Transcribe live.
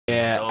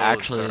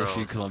actually a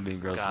few girls Colombian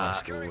girls in my got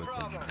school with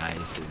the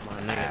nicest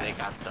my nigga, they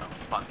got the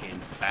fucking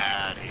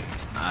fatty.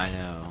 I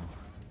know.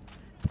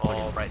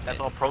 All right, that's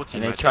all protein.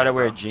 And they right try there, to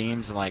wear bro.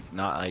 jeans and like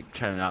not like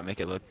try to not make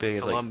it look big.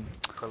 It's like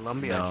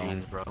Columbia no.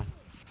 jeans, bro.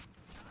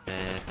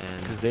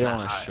 And Cause they don't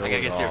want to show I gotta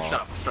it get serious. all.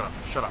 Shut up, shut up,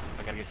 shut up.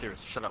 I gotta get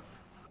serious. Shut up.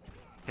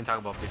 Can't talk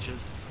about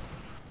bitches.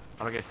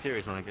 I'm gonna get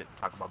serious when I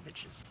talk about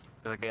bitches.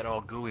 Cause I get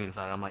all gooey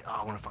inside. I'm like, oh,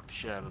 I wanna fuck the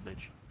shit out of a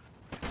bitch.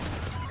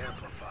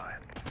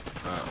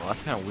 Well,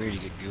 that's kind of weird. You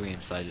get gooey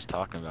inside just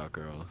talking about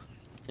girls.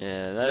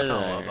 Yeah, that is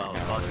about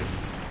fucking.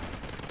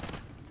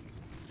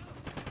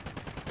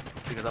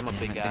 Because I'm a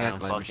big guy, I'm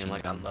fucking,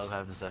 like, I love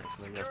having sex.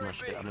 Like, that's my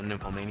shit. I'm a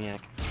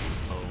nymphomaniac.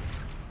 So.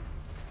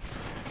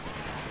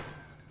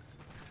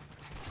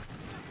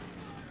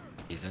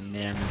 He's a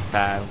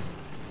nympho.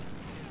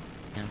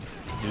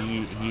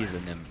 He's a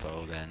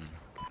nympho then.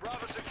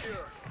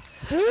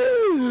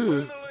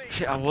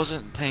 Shit, I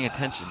wasn't paying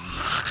attention.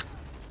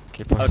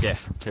 Okay.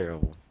 I'm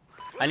terrible.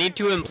 I need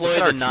to employ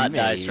the not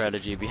die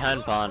strategy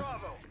behind pawn.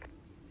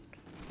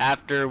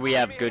 After we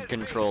have good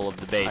control of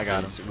the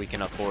bases, we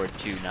can afford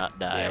to not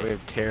die. Yeah, we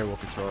have terrible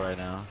control right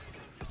now.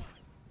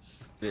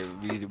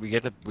 We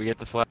get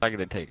the flag and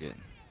they take it.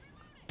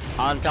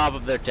 On top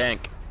of their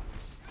tank.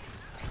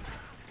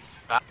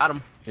 Got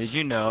him. Did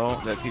you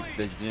know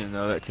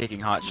that taking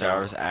hot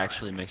showers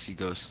actually makes you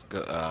go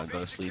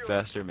sleep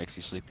faster, makes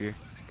you sleepier?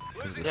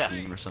 Because of the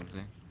steam or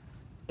something?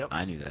 Yep.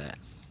 I knew that.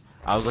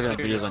 I was looking at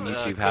videos on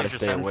YouTube how to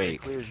stay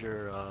awake. Clears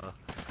your,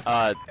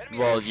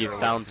 well, you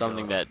found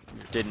something that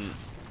didn't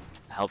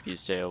help you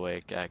stay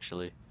awake,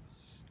 actually.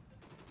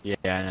 Yeah,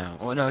 I know.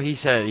 Well, no,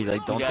 he's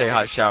like, don't take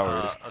hot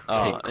showers,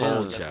 take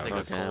cold showers.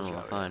 Okay,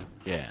 well, fine.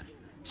 Yeah.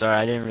 Sorry,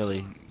 I didn't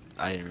really,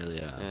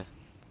 Yeah.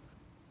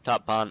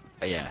 Top pawn.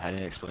 Yeah, I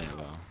didn't explain it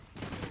well.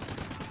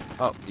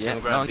 Oh, yeah,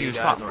 Don't no, grab he was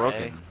these caught guys,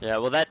 broken. Yeah,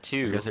 well, that I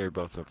too. guess they were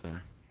both up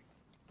there.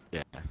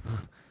 Yeah.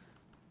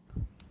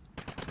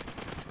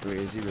 Wait,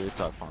 is he really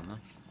top pawn though?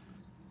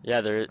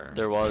 Yeah,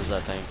 there was, I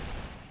think.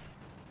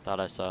 Thought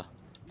I saw.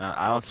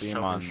 I don't see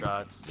him on.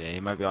 Shots. Yeah, he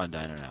might be on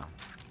diner now.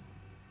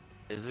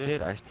 Is it?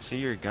 Dude, I see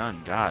your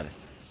gun. God.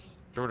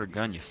 Shorter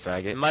gun, you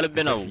faggot. It might have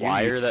been a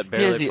wire that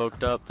barely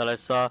poked up that I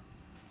saw.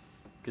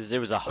 Because it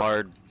was a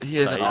hard He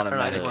has an sight.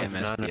 automatic I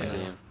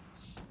MSP.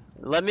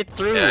 Let me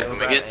through. Yeah, can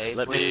we get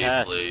Let me sleep,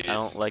 pass. please? I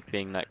don't like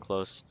being that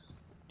close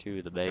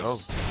to the base. Oh.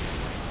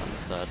 On the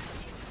side.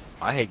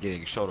 I hate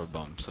getting shoulder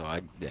bumped, so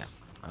I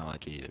don't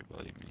like it either,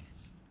 believe me.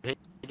 You're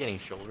getting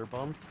shoulder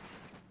bumped?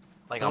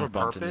 Like Shoulder on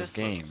bumped purpose? in this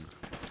game.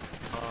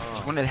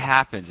 Oh. When it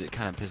happens, it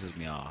kind of pisses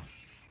me off.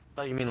 I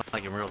thought you mean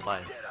like in real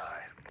life.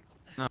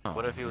 No.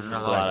 What if he was in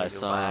There's real a lot life? I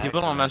saw.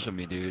 People don't mess with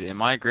me, dude. In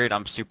my grade,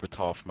 I'm super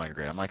tall for my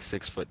grade. I'm like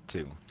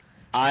 6'2".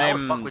 I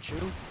would fuck with you.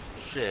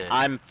 Shit.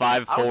 I'm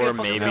 5'4",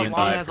 maybe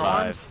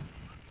 5'5".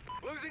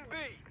 Losing B.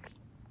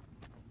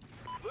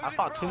 I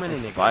fought too many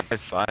niggas.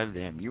 5'5",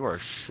 damn, you are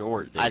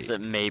short, dude. I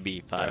said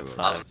maybe 5'5".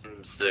 I'm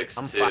 6'2",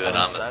 I'm and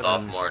I'm 5'7". a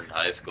sophomore in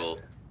high school.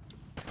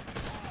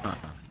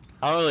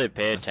 I don't really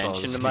pay That's all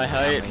attention those to my people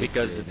that height make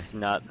because it. it's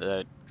not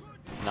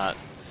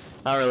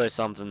really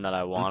something that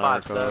I want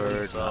I'm to 5'7",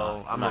 record.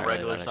 so I'm a not really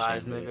regular that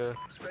size ashamed of it.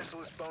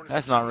 nigga.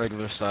 That's not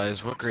regular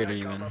size. What grade are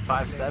you in?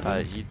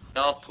 5'7".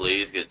 No,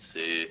 please get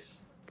C.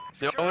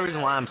 The only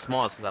reason why I'm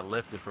small is because I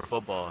lifted for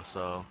football,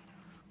 so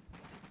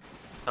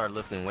I started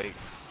lifting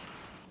weights.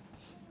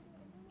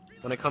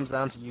 When it comes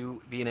down to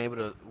you being able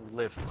to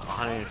lift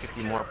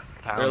 150 more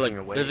pounds in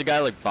your weight, There's a guy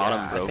like bottom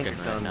I think broken you're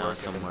right done now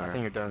working. I somewhere.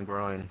 think you're done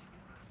growing.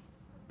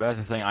 But that's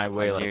the thing, I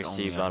weigh like Near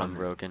C, only bottom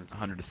broken.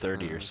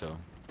 130 or so.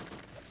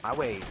 I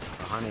weigh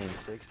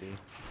 160.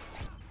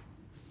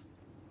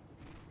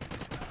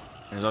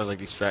 There's always like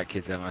these fat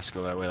kids at my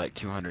school that weigh like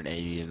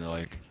 280 and they're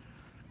like,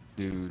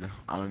 dude,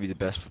 I'm gonna be the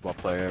best football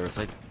player ever. It's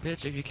like,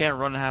 bitch, if you can't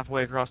run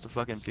halfway across the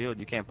fucking field,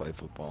 you can't play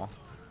football.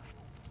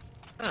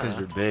 Just because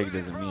you're big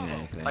doesn't mean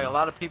anything. Like a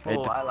lot of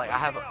people,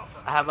 I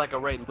have like a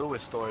Ray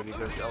Lewis story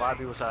because a lot of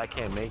people said I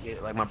can't make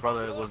it. Like my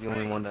brother was the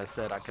only one that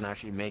said I can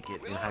actually make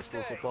it in high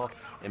school football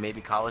and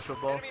maybe college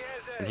football,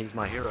 and he's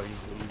my hero.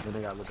 He's the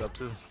nigga I look up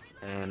to,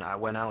 and I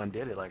went out and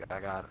did it. Like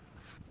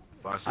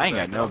I ain't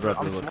got no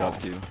brother to look up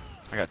to.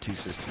 I got 2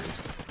 sisters.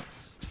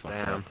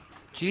 Damn.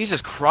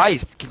 Jesus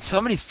Christ! Can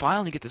somebody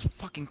finally get this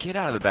fucking kid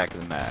out of the back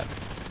of the map?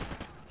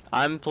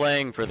 I'm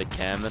playing for the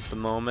KEM at the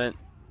moment,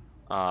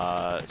 so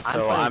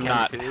I'm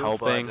not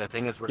helping. The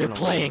thing is, we're You're gonna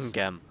playing lose.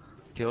 KEM.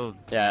 Killed.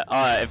 Yeah,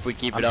 if we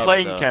keep it up, I'm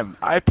playing though. KEM.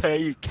 I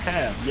play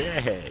KEM.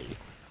 Yay!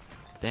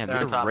 Damn, They're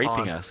on they're top raping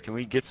pawn. us. Can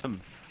we get some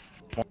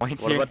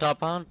points What here? about top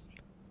pawn?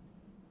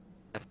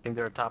 I think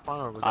they're a top on,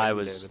 or was I that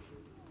was- David?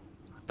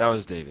 That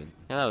was David.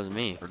 Yeah, that was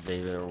me. Or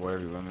David, or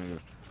whatever you want me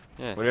to.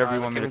 Yeah. Whatever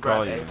you want me to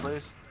call you. A, man.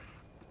 please?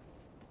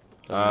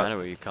 Doesn't matter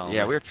what you call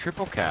Yeah, me. we're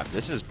triple cap.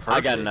 This is perfect.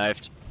 I got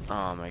knifed.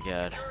 Oh my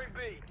god.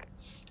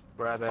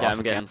 Grab A. Yeah, I'm Off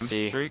a getting cap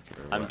C. streak,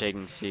 or I'm what?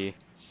 taking C.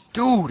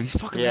 Dude, he's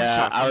fucking.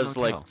 Yeah, one shot I from was the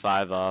like hotel.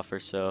 5 off or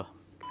so.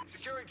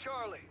 Securing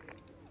Charlie.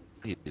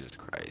 Jesus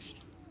Christ.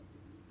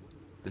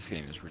 This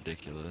game is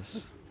ridiculous.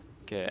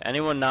 Okay,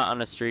 anyone not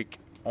on a streak,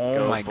 Oh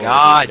Go my for the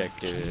god!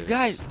 objectives. You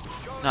guys,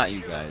 not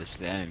you guys,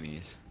 the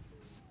enemies.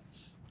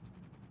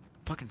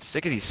 Fucking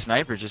sick of these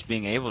snipers just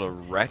being able to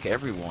wreck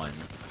everyone.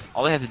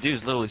 All they have to do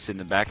is literally sit in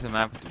the back of the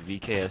map with the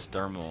VKS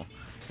thermal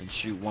and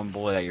shoot one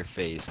bullet at your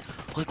face.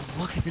 Like,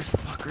 look at this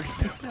fucker.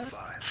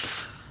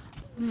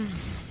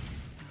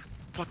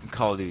 Fucking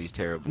Call of Duty's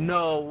terrible.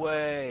 No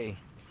way.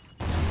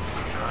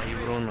 Ah, you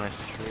ruined my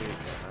streak,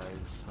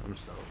 guys. I'm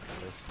so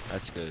pissed.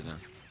 That's good.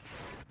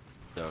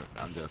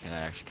 I'm joking.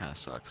 That actually kind of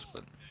sucks,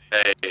 but.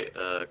 Hey,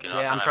 can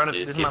Yeah, I'm I trying to.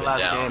 please This is keep my it last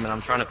down? game, and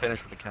I'm trying to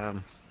finish with the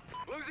cam.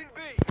 Losing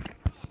B.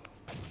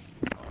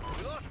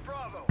 We lost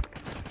Bravo.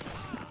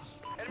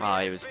 Enemy Ah,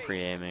 he has was B.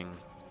 pre-aiming.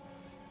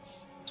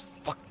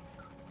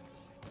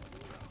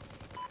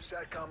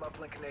 SATCOM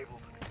uplink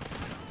enabled.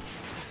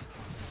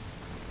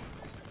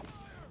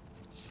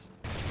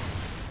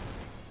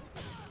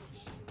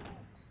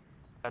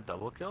 Got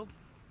double killed?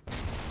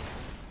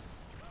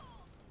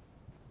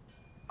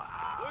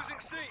 Losing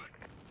C.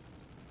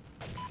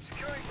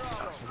 Securing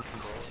Bravo.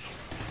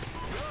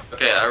 We lost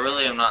Okay, I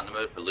really am not in the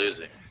mood for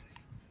losing.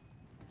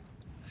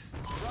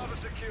 Bravo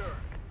secure.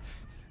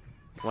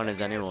 When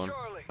is Enemy has anyone?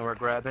 Charlie. And we're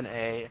grabbing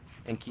A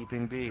and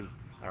keeping B.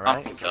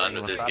 Alright? I'm done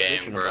with this Stop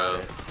game, bitching bro.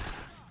 about it.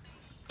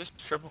 Just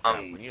triple cap.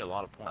 We need a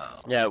lot of points.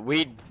 Yeah,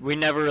 we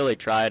never really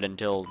tried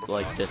until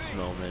like this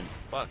moment.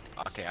 Fuck.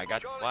 Okay, I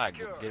got the flag.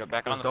 Get it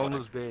back on Just the don't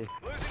flag. lose B.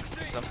 Losing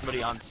C.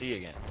 Somebody on C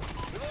again.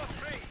 We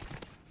lost B.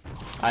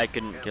 I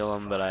couldn't kill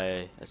him, but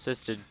I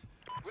assisted.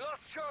 We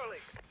lost Charlie.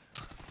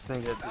 This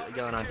thing that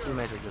going on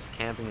teammates are just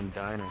camping in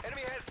diner.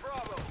 Enemy has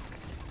Bravo.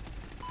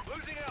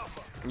 Losing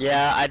Alpha.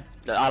 Yeah, I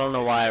don't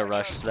know why I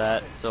rushed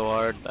that so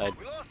hard.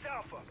 We lost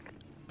Alpha.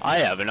 I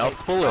have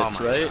enough bullets,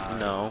 my right? God.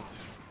 No.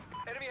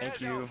 Enemy Thank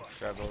has you, Alpha.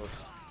 Stravos.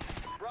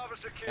 Bravo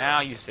secure. Now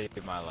you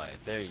saved my life.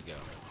 There you go.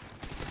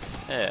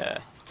 Yeah.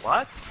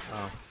 What?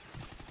 Oh.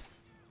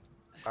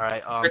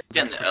 Alright, Freaking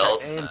just protect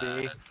else, A and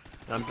B.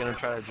 And I'm gonna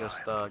try to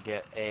just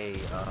get A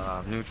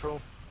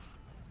neutral.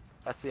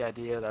 That's the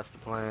idea, that's the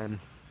plan.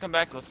 Come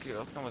back. Let's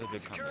come with a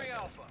big Securing comeback.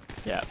 Alpha.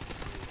 Yeah.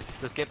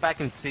 Just get back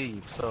in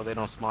C so they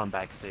don't spawn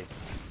back C.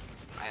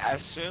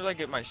 As soon as I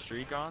get my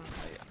streak on,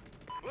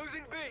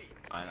 Losing B.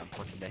 I'm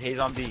fucking dead. Hayes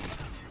on B.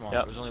 Come on.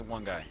 Yep. There's only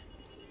one guy.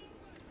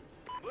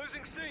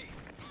 Losing C.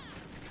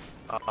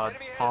 Pawn.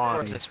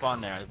 Once I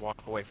spawn there, I walk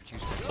away for 2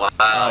 seconds. Wow,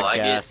 I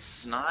get guess.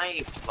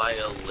 sniped by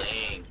a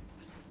link.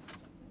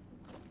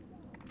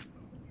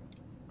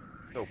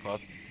 Go, pup.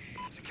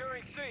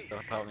 Securing C. Go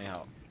help me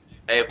out.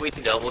 Hey, if we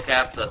can double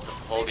cap the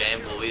whole game,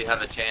 will we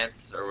have a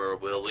chance, or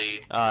will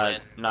we win?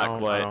 Not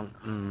quite.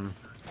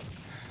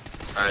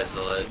 Alright,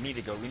 so let's... We need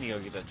to go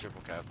get that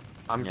triple cap.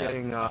 I'm Yeah.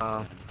 getting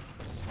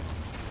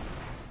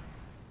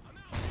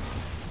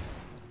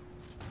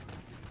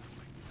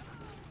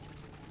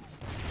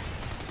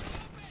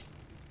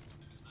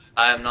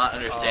I am not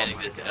understanding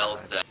my this God.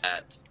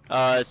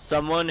 LSAT.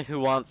 Someone who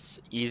wants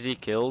easy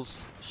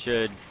kills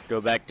should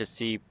go back to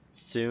C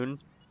soon.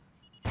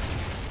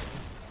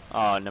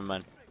 Oh, never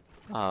mind.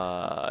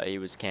 He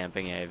was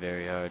camping A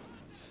very hard.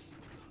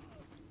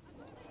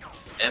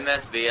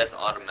 MSVS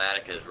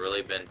automatic has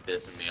really been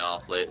pissing me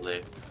off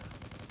lately.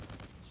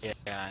 Yeah,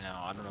 I know.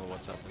 I don't know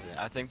what's up with it.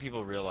 I think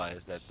people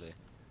realize that the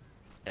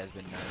has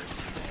been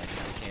nerfed and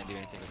they can't do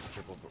anything with the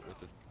triple, but with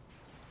the.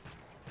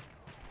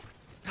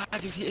 God,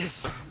 dude, he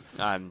is.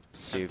 I'm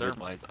stupid.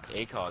 Thermalites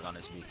ACOG on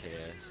his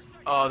VKS.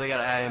 Oh, they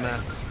got an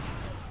AMS.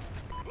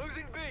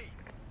 Losing B.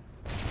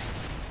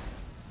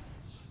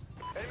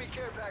 Enemy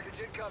care package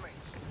incoming.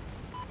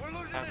 We're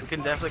losing We this can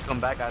fight. definitely come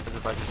back after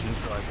if I just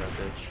neutralize that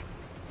bitch.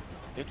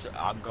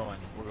 I'm going.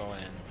 We're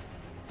going in.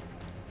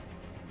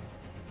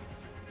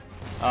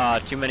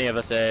 Too many of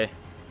us A.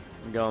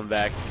 I'm going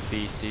back to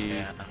BC.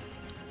 Yeah.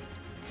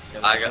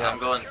 I'm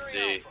going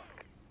C.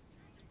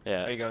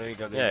 Yeah. There you go. There you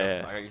go. There Yeah, you go.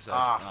 yeah. I got yourself.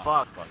 Ah, Oh,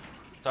 fuck.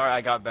 Sorry,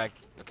 I got back.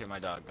 Okay, my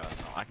dog got it.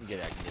 No, I can get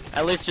it. I can get it.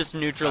 At least just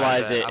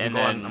neutralize Alright, it I'm and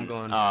going, then I'm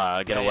going.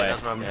 get Yeah, away.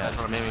 that's what I'm. Yeah. That's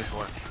what I'm aiming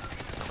for.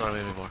 That's what I'm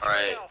aiming for.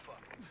 Alright, Alpha.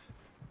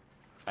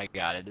 I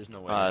got it. There's no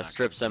way. they're not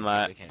Strip gonna-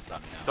 semi. They can't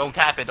stop me now. Don't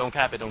cap it. Don't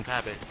cap it. Don't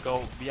cap it.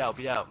 Go. Be out.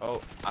 Be out.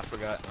 Oh, I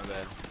forgot. My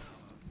bad.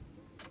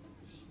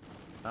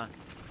 Huh.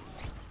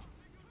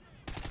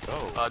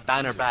 Oh.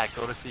 Diner back.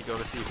 Go to C. Go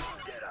to C.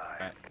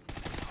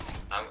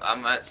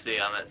 I'm at C,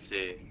 I'm at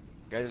C.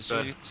 Guys, as soon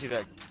as you see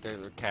that they're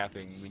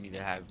capping, we need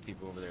to have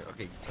people over there.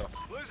 Okay, go.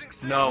 Losing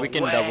C. No We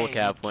can way. double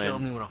cap You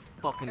killed win. me with a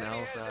fucking Enemy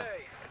has LSAT. A.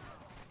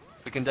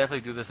 We can definitely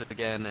do this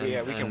again. And,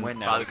 Yeah, we can and win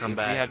now. Probably If come we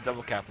back. have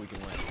double cap, we can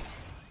win.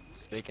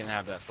 They can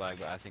have that flag,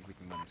 but I think we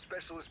can win.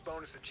 Specialist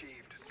bonus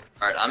achieved.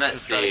 Alright, I'm at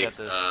Just try to C. get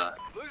this.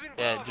 Losing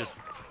Yeah, Bravo. just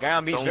Guy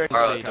on B's Don't- very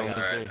Alright, close. don't-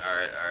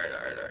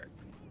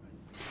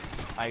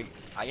 Alright.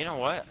 You know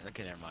what?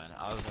 Okay, never mind.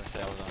 I was gonna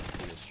say I was on a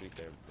pretty good streak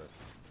there, but.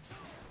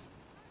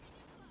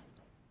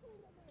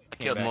 I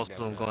killed back, most of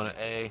them guys, going to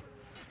A.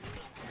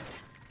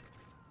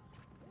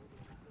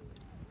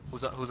 Who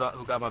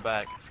got my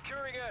back?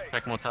 Securing A.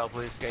 Check motel,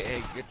 please. Okay,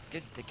 hey,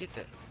 get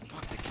that.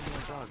 Fuck, they killed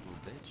my dog,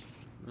 little bitch.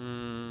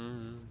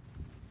 Mm.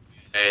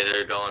 Hey,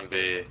 they're going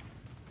B.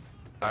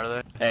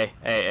 Are they?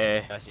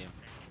 Hey. I see him.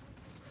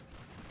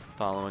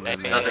 following our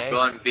man. Nothing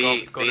going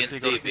B, Go B to and C, C,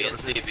 go to B and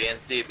C, C, B and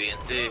C, B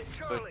and C.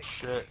 Good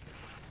shit.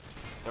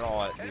 They're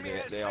all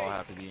they all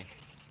have to be.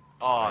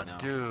 Oh, Right now.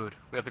 dude.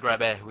 We have to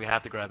grab A. We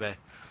have to grab A.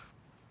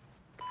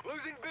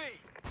 Losing B.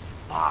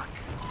 Fuck.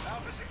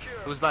 Alpha secure.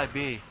 Who's by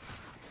B?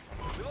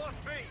 We lost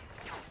B.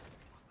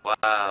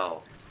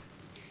 Wow.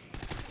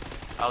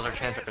 That was our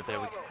chance right there.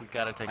 We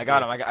gotta take I got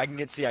B. him. I can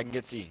get C. I can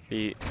get C.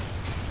 B.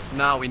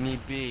 No, we need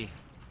B.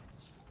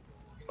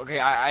 Okay,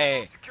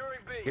 I Securing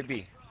B. get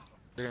B.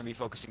 They're gonna be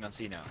focusing on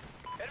C now.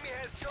 Enemy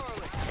has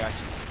Charlie. Got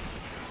you.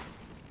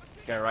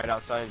 Got it right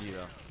outside of you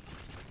though.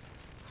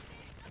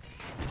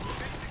 B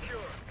secure.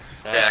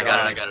 Yeah, I got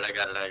it, I it. got it, I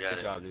got it, I got Good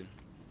it. job, dude.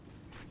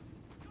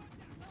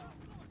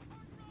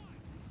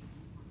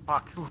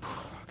 Fuck.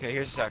 Okay,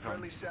 here's the SATCOM.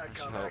 Friendly That should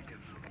SATCOM help.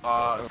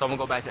 active. Someone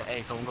go back to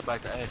A. Someone go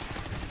back to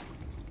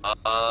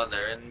A.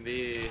 They're in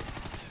B.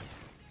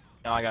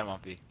 No, I got him on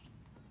B.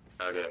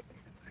 Okay.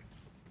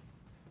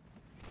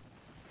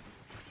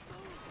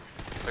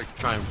 They're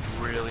trying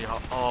really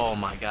hard. Oh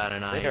my god,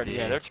 an Yeah, ID.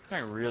 they're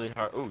trying really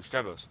hard. Ooh,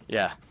 Strebos.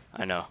 Yeah,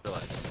 I know.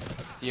 Realize.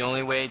 The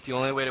only way to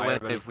Alright, win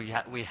everybody.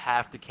 is we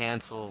have to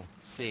cancel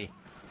C.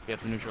 We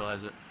have to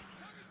neutralize it.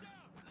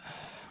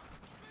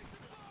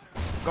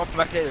 Go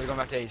back to A. They're going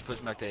back to A. He's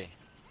pushing back to A.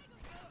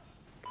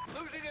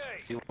 Losing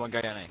A. See one guy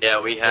on A.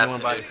 Yeah, we have Anyone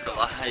to by-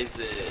 neutralize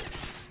it.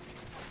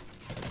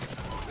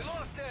 We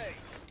lost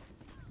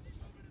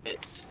A.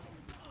 It's...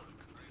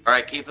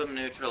 Alright, keep them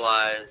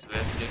neutralized. We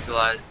have to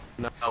neutralize...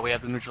 No, we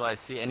have to neutralize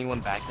C.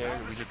 Anyone back there?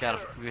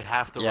 We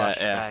have to Yeah, rush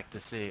yeah. back to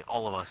C.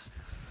 All of us.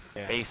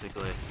 Yeah.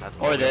 Basically. That's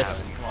Or what we this.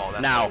 have. Oh,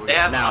 that's Now. what we They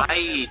have Now.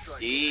 height,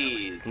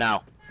 jeez.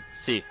 Now.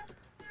 C.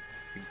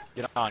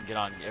 Get on, get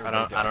on. I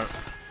Everybody don't.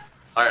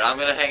 Alright, I'm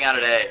gonna hang out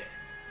at A.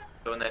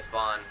 So when they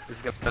spawn. This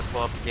is gonna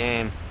slow up the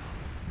game.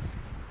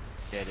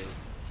 Yeah, it is.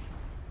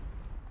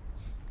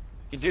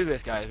 We can do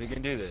this, guys. We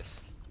can do this.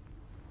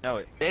 Know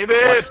it. Watch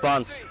David!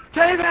 spawns.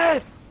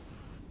 David!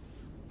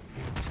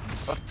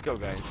 Let's go,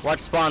 guys. Watch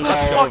spawns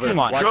Let's all over. fucking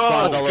Watch go.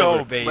 spawns Let's all go,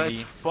 over. baby. Let's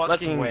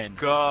Let's fucking win.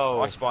 go.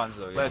 Watch spawns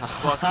though. Yeah. Let's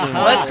fucking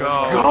Let's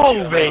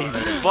go,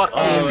 baby. Fucking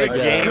Oh my Good God.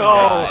 game, go.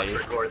 guys.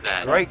 Record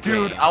that. Great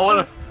Dude, game. I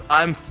wanna.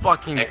 I'm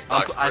fucking.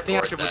 Xbox, I think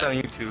I record should put that on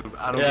YouTube.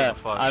 I don't Yeah, give a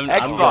fuck. I'm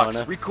Xbox,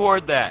 gonna.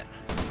 record that.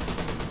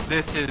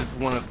 This is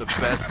one of the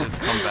bestest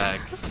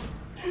comebacks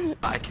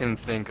I can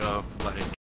think of. Like.